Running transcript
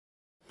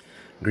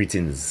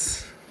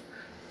Greetings.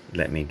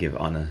 Let me give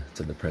honor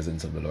to the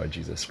presence of the Lord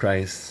Jesus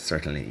Christ.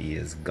 Certainly He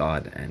is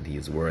God and He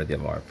is worthy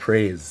of our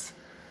praise.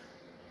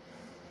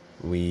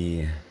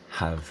 We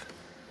have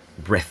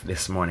breath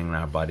this morning in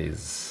our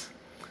bodies,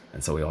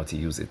 and so we ought to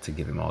use it to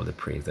give Him all the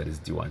praise that is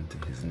due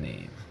unto His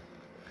name.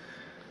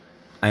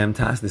 I am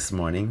tasked this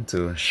morning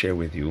to share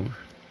with you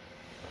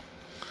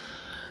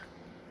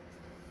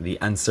the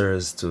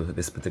answers to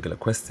this particular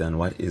question: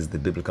 what is the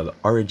biblical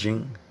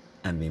origin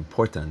and the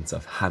importance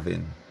of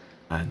having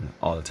an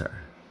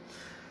altar?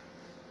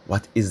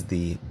 What is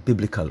the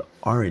biblical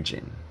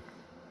origin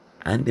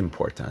and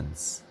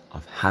importance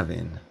of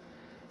having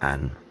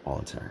an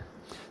altar?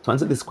 To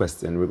answer this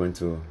question, we're going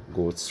to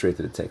go straight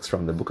to the text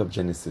from the book of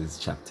Genesis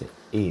chapter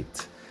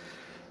 8.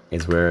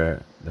 Is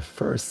where the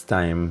first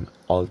time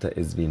altar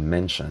is being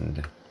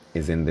mentioned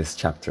is in this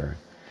chapter,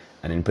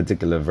 and in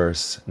particular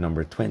verse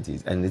number 20.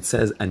 And it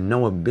says, "And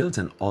Noah built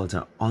an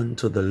altar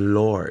unto the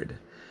Lord,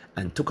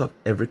 and took up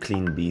every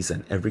clean beast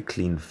and every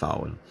clean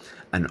fowl,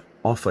 and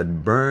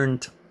offered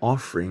burnt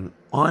offering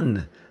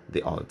on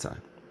the altar."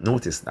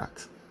 Notice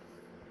that.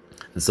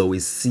 And so we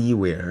see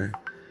where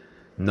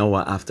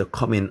Noah, after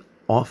coming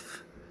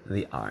off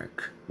the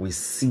ark, we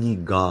see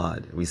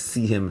God, we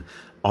see him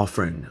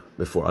offering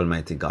before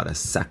Almighty God a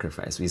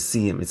sacrifice. We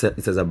see him, it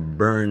says a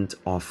burnt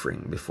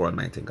offering before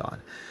Almighty God.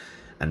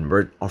 And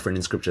burnt offering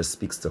in scripture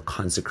speaks to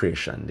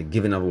consecration, the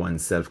giving of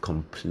oneself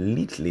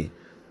completely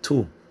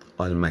to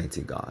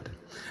Almighty God.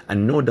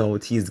 And no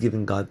doubt he is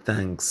giving God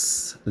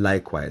thanks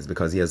likewise,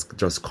 because he has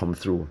just come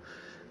through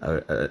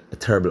a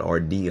terrible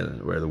ordeal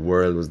where the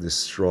world was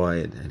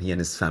destroyed and he and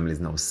his family is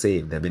now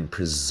saved. They've been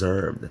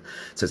preserved.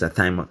 So it's a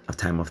time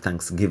of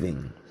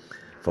thanksgiving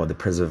for the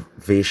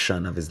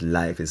preservation of his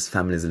life, his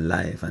family's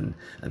life, and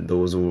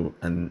those who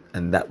and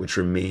that which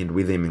remained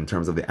with him in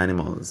terms of the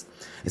animals.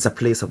 It's a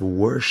place of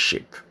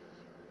worship.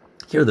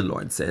 Here the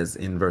Lord says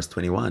in verse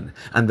 21,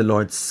 "And the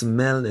Lord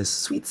smelled a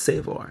sweet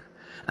savor.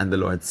 And the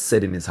Lord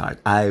said in his heart,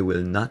 I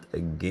will not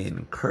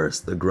again curse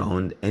the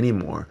ground any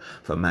more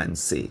for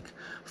man's sake.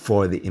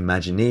 For the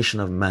imagination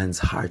of man's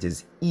heart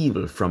is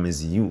evil from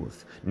his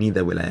youth.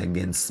 Neither will I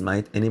again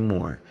smite any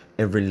more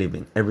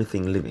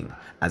everything living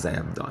as I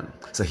have done."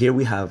 So here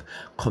we have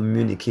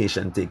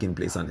communication taking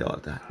place on the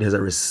altar. There's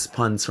a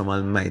response from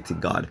Almighty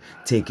God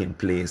taking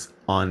place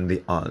on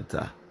the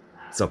altar.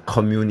 So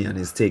communion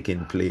is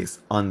taking place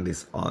on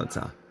this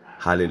altar.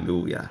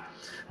 Hallelujah.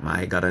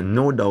 My God, and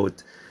no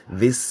doubt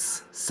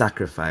this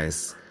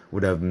sacrifice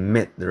would have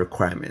met the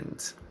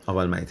requirement of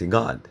Almighty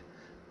God,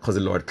 because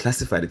the Lord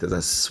classified it as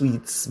a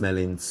sweet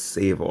smelling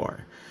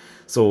savor.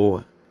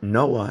 So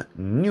Noah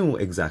knew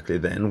exactly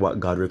then what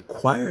God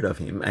required of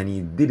him, and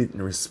he did it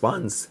in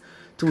response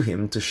to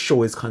him to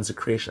show his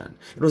consecration.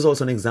 It was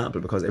also an example,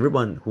 because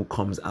everyone who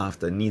comes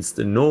after needs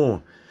to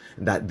know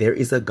that there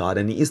is a God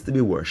and he is to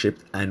be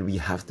worshipped, and we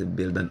have to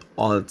build an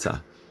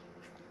altar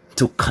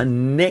to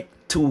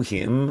connect to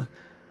him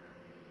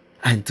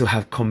and to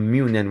have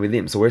communion with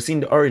him. So we're seeing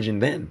the origin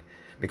then,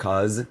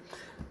 because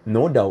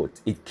no doubt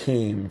it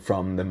came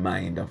from the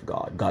mind of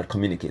God. God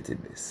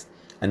communicated this.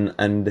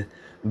 And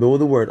though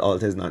the word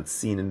altar is not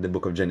seen in the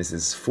book of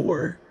Genesis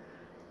 4,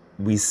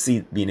 we see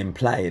it being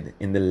implied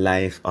in the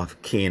life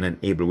of Cain and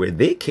Abel, where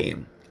they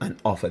came and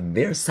offered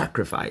their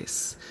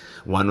sacrifice.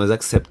 One was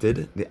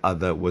accepted, the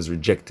other was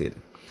rejected.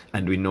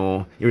 And we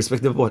know,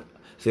 irrespective of what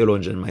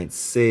theologians might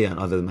say and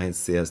others might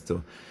say as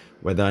to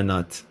whether or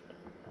not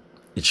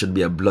it should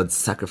be a blood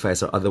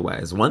sacrifice or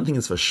otherwise, one thing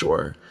is for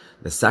sure: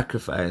 the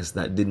sacrifice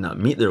that did not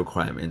meet the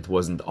requirement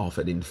wasn't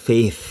offered in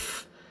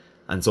faith.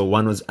 And so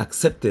one was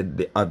accepted,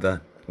 the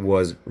other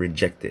was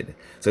rejected.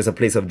 So it's a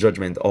place of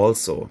judgment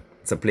also.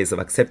 It's a place of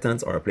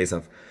acceptance or a place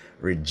of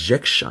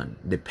rejection,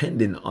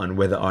 depending on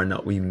whether or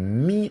not we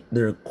meet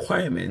the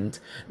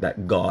requirement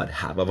that God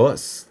have of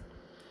us.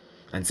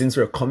 And since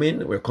we're coming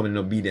in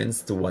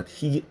obedience to what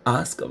He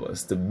asked of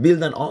us, to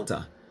build an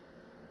altar.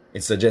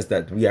 It suggests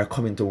that we are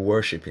coming to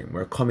worship Him.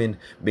 We're coming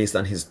based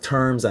on His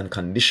terms and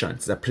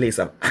conditions. It's a place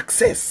of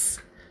access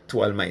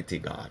to Almighty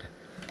God.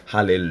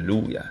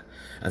 Hallelujah.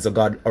 And so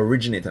God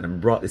originated and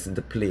brought this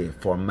into play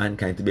for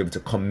mankind to be able to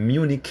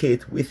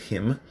communicate with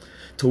Him,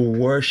 to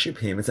worship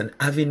Him. It's an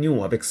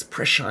avenue of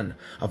expression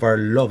of our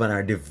love and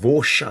our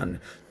devotion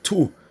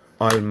to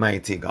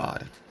Almighty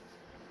God.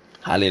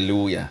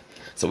 Hallelujah.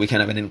 So we can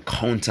have an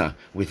encounter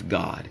with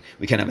God.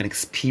 We can have an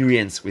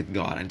experience with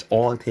God. And it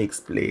all takes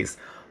place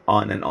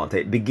on an altar.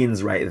 It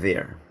begins right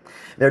there.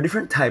 There are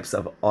different types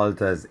of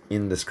altars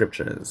in the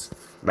scriptures.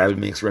 The Bible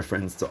makes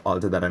reference to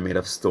altars that are made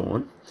of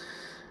stone,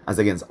 as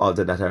against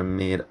altars that are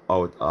made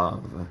out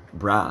of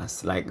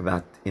brass, like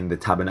that in the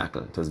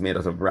tabernacle. It was made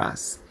out of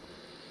brass.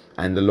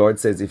 And the Lord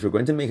says, if you're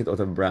going to make it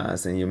out of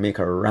brass, and you make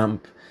a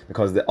ramp,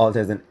 because the altar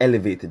is an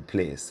elevated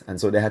place, and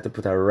so they had to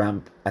put a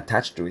ramp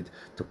attached to it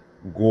to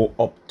go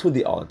up to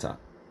the altar.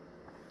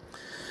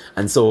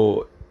 And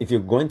so if you're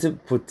going to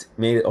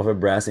made it of a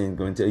brass and you're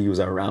going to use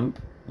a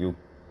ramp,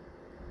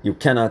 you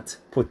cannot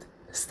put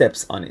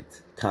steps on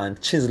it.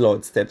 Can't chisel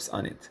out steps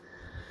on it.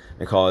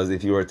 Because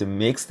if you were to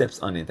make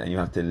steps on it and you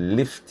have to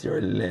lift your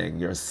leg,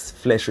 your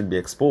flesh would be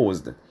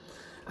exposed,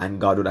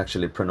 and God would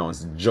actually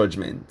pronounce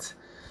judgment.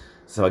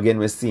 So again,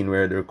 we're seeing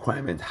where the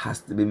requirement has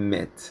to be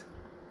met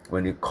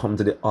when you come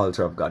to the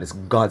altar of God. It's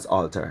God's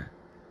altar.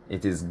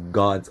 It is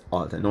God's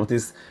altar.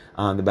 Notice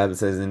the Bible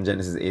says in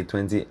Genesis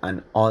 8:20,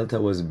 an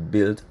altar was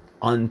built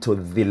unto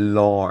the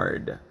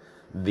Lord,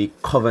 the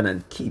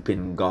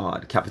covenant-keeping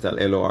God. Capital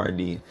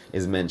L-O-R-D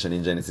is mentioned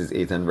in Genesis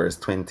 8 and verse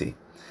 20.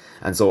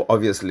 And so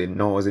obviously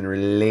Noah was in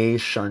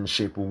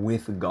relationship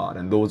with God.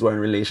 And those who are in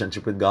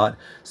relationship with God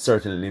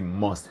certainly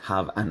must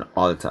have an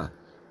altar.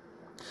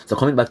 So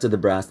coming back to the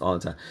brass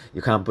altar,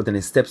 you can't put any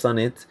steps on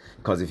it,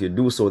 because if you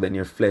do so, then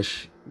your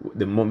flesh,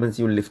 the moment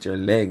you lift your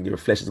leg, your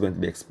flesh is going to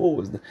be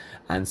exposed.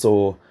 And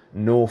so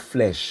no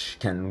flesh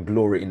can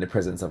glory in the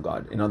presence of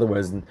God. In other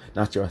words,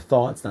 not your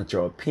thoughts, not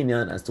your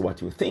opinion as to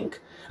what you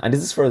think. And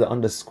this is further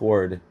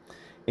underscored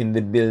in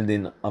the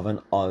building of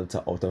an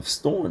altar out of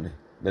stone.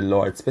 The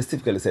Lord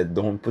specifically said,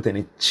 don't put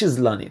any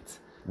chisel on it.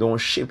 Don't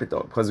shape it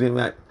up, because we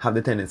might have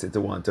the tendency to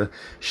want to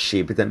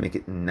shape it and make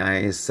it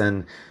nice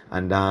and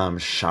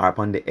sharp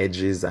on the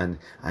edges and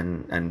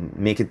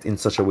make it in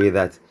such a way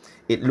that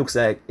it looks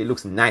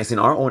nice in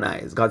our own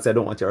eyes. God said, I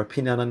don't want your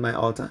opinion on my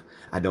altar.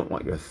 I don't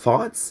want your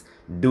thoughts.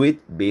 Do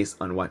it based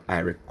on what I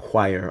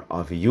require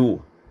of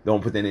you.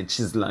 Don't put any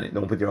chisel on it.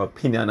 Don't put your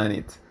opinion on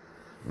it.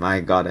 My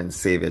God and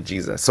Savior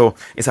Jesus. So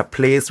it's a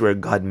place where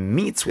God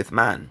meets with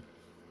man.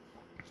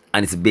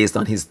 And it's based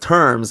on his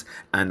terms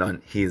and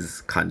on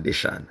his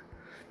condition.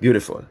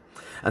 Beautiful.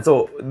 And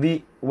so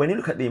when you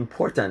look at the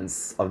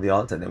importance of the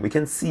altar, then we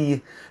can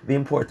see the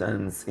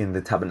importance in the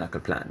tabernacle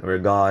plan, where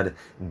God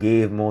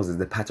gave Moses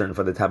the pattern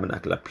for the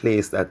tabernacle, a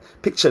place that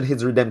pictured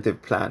his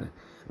redemptive plan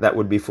that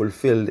would be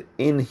fulfilled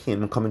in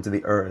him coming to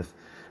the earth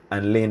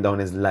and laying down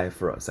his life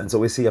for us. And so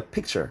we see a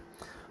picture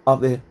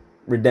of the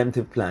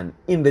redemptive plan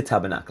in the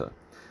tabernacle.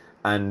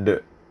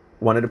 And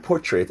one of the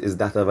portraits is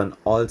that of an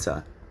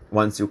altar.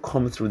 Once you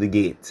come through the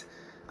gate,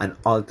 an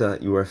altar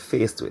you are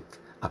faced with.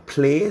 A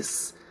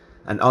place,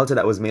 an altar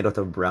that was made out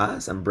of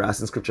brass, and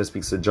brass in scripture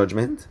speaks to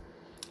judgment.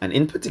 And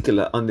in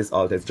particular, on this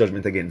altar, it's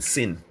judgment against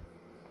sin.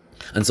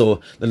 And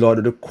so the Lord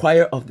would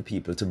require of the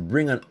people to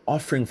bring an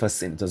offering for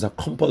sin. It was a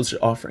compulsory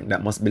offering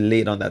that must be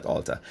laid on that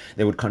altar.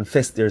 They would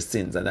confess their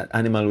sins, and that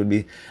animal would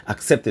be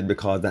accepted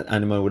because that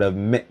animal would have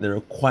met the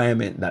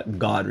requirement that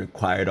God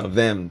required of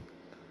them.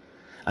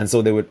 And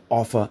so they would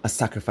offer a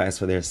sacrifice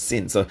for their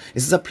sin. So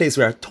this is a place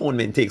where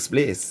atonement takes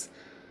place.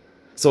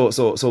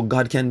 So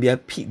God can be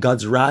at peace.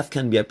 God's wrath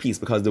can be at peace,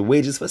 because the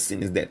wages for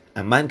sin is death.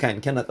 And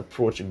mankind cannot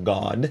approach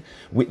God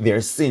with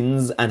their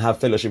sins and have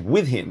fellowship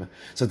with him.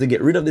 So to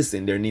get rid of the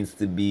sin, there needs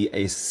to be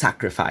a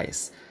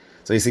sacrifice.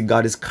 So you see,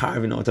 God is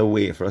carving out a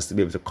way for us to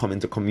be able to come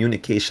into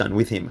communication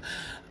with him.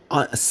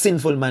 A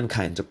sinful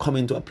mankind to come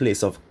into a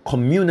place of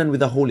communion with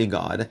the holy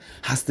God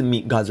has to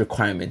meet God's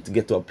requirement to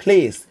get to a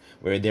place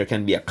where there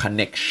can be a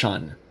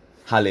connection.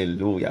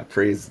 Hallelujah.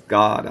 Praise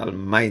God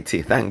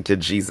Almighty. Thank you,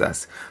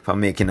 Jesus, for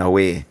making a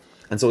way.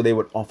 And so they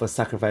would offer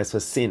sacrifice for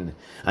sin,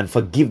 and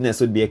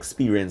forgiveness would be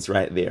experienced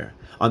right there.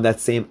 On that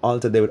same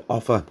altar, they would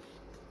offer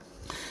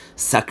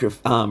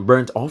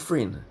burnt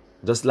offering,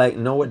 just like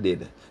Noah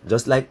did,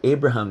 just like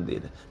Abraham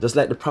did, just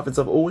like the prophets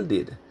of old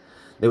did.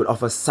 They would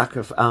offer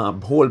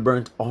whole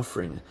burnt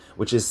offering,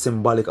 which is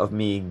symbolic of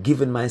me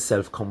giving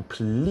myself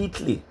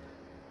completely,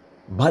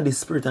 body,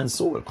 spirit, and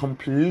soul,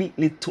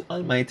 completely to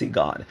Almighty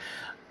God.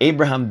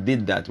 Abraham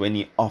did that when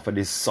he offered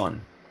his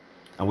son,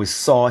 and we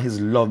saw his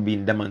love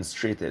being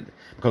demonstrated.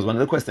 Because one of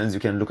the questions you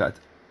can look at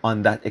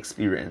on that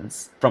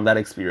experience, from that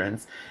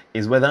experience,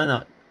 is whether or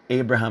not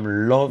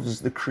Abraham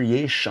loves the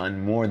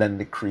creation more than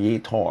the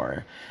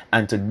creator.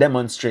 And to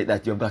demonstrate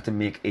that, you've got to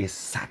make a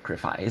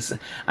sacrifice,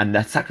 and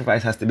that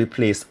sacrifice has to be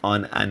placed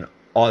on an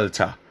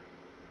altar.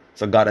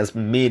 So God has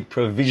made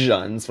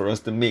provisions for us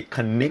to make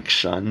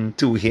connection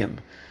to him.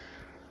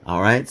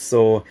 All right,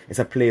 so it's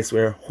a place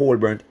where whole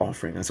burnt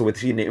offering. And so we're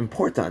seeing the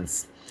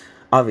importance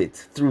of it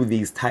through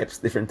these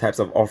different types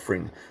of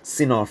offering.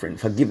 Sin offering,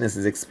 forgiveness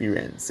is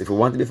experienced. If we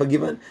want to be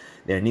forgiven,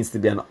 there needs to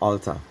be an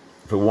altar.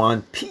 If we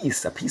want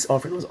peace, a peace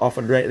offering was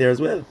offered right there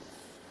as well.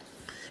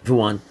 If we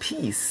want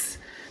peace,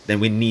 then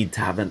we need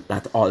to have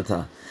that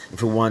altar.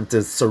 If we want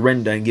to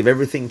surrender and give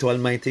everything to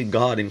Almighty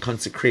God in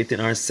consecrating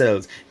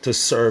ourselves to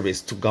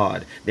service to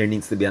God, there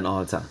needs to be an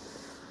altar.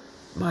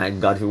 My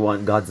God, if we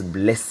want God's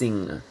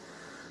blessing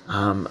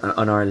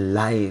on our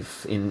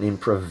life in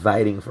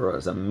providing for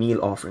us, a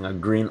meal offering, a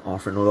grain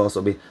offering will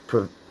also be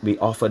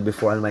offered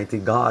before Almighty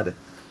God,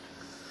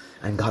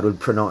 and God will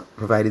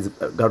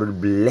God will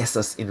bless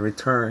us in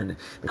return,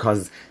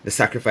 because the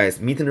sacrifice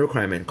meeting the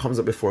requirement comes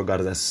up before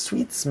God as a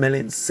sweet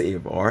smelling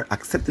savor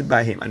accepted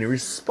by him, and he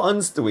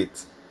responds to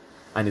it,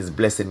 and his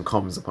blessing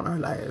comes upon our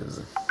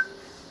lives.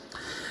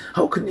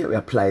 How can we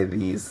apply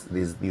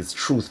these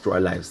truths to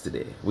our lives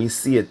today? We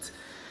see it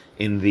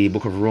in the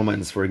book of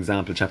Romans, for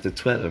example, chapter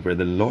 12, where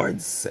the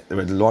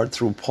Lord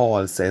through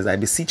Paul says, I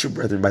beseech you,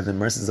 brethren, by the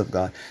mercies of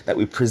God, that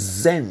we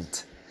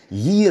present,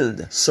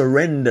 yield,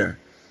 surrender,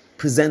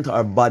 present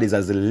our bodies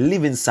as a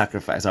living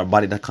sacrifice, our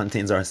body that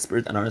contains our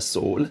spirit and our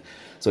soul,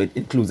 so it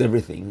includes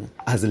everything,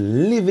 as a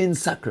living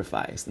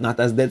sacrifice, not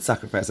as dead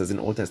sacrifices in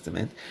the Old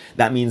Testament.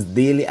 That means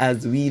daily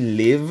as we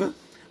live,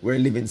 we're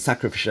living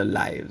sacrificial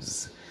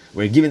lives.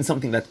 We're giving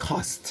something that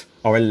costs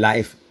our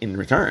life in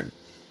return.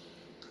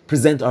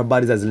 Present our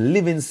bodies as a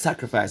living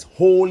sacrifice,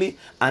 holy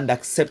and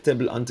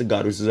acceptable unto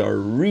God, which is our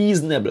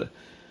reasonable.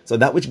 So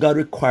that which God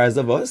requires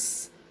of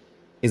us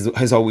is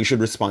how we should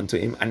respond to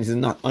him, and it is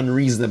not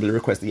unreasonable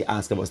request he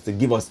asks of us to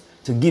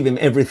give him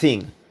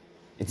everything.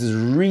 It is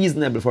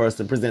reasonable for us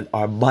to present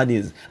our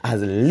bodies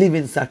as a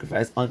living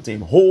sacrifice unto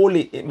him.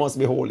 Holy, it must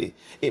be holy.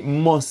 It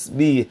must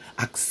be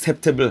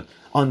acceptable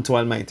unto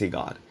Almighty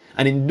God.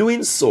 And in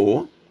doing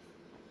so,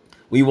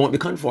 we won't be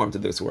conformed to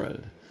this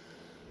world.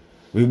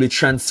 We will be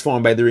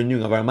transformed by the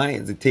renewing of our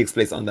minds. It takes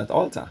place on that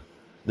altar.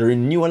 The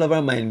renewal of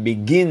our mind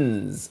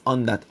begins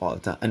on that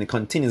altar, and it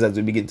continues as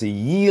we begin to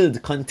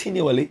yield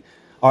continually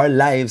our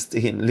lives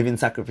to him, living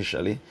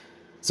sacrificially,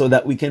 so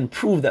that we can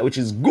prove that which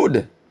is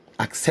good,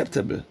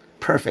 acceptable,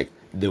 perfect,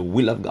 the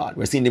will of God.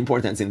 We're seeing the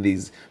importance in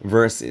these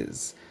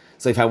verses.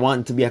 So if I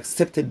want to be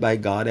accepted by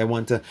God, I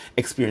want to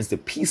experience the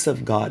peace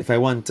of God, if I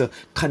want to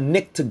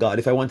connect to God,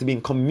 if I want to be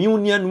in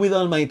communion with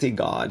Almighty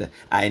God,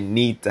 I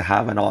need to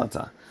have an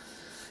altar.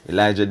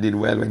 Elijah did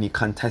well when he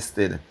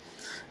contested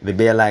the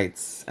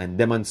Baalites and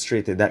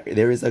demonstrated that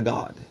there is a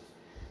God.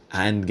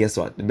 And guess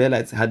what? The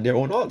Baalites had their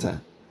own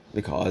altar,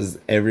 because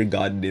every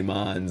God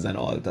demands an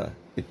altar.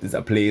 It is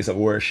a place of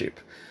worship.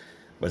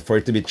 But for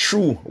it to be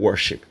true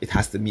worship, it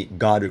has to meet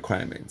God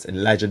requirements. And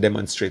Elijah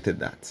demonstrated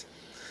that.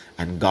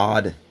 And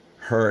God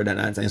heard and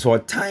answered. And so a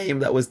time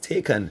that was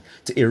taken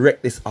to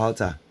erect this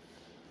altar.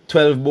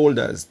 12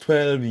 boulders,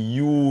 12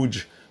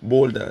 huge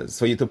boulders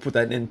for you to put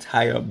an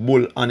entire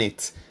bull on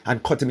it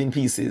and cut him in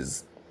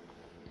pieces.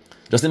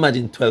 Just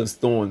imagine 12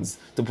 stones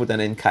to put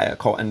an entire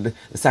cow, and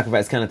the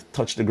sacrifice cannot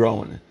touch the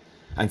ground.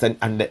 And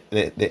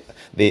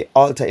the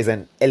altar is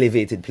an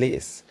elevated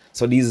place.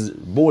 So these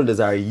boulders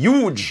are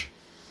huge.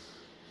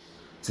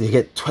 So you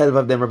get 12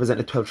 of them represent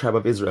the 12 tribes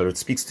of Israel. It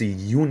speaks to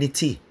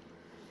unity.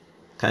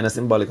 Kind of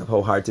symbolic of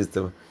how hard it is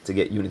to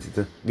get unity,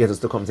 to get us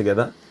to come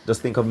together.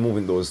 Just think of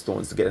moving those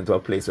stones to get into a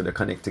place where they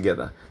connect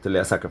together to lay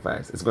a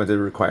sacrifice. It's going to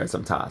require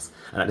some tasks.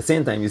 And at the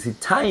same time, you see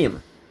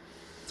time.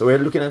 So we're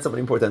looking at some of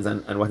the importance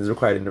and what is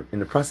required in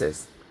the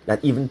process.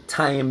 That even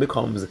time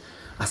becomes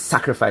a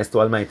sacrifice to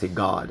Almighty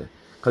God.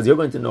 Because you're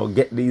going to now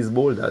get these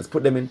boulders,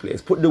 put them in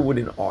place, put the wood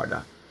in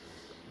order.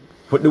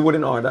 Put the wood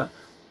in order,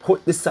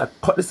 cut the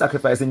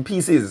sacrifice in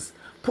pieces.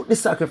 Put the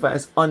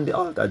sacrifice on the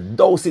altar.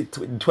 Douse it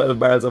with 12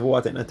 barrels of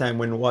water in a time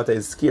when water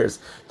is scarce.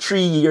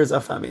 3 years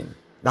of famine.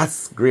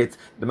 That's great.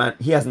 The man,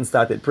 he hasn't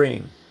started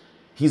praying.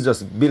 He's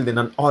just building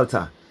an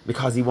altar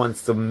because he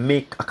wants to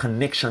make a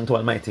connection to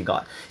Almighty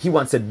God. He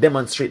wants to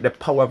demonstrate the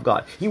power of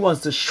God. He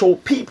wants to show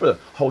people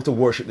how to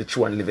worship the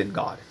true and living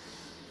God.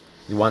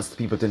 He wants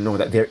people to know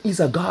that there is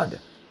a God,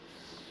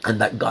 and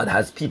that God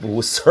has people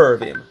who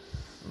serve him.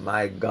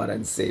 My God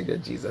and Savior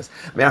Jesus.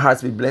 May our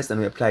hearts be blessed, and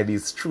we apply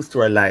these truths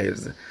to our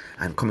lives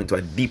and come into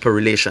a deeper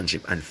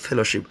relationship and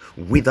fellowship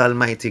with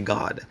Almighty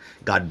God.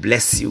 God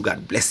bless you.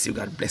 God bless you.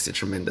 God bless you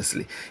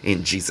tremendously.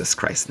 In Jesus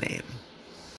Christ's name.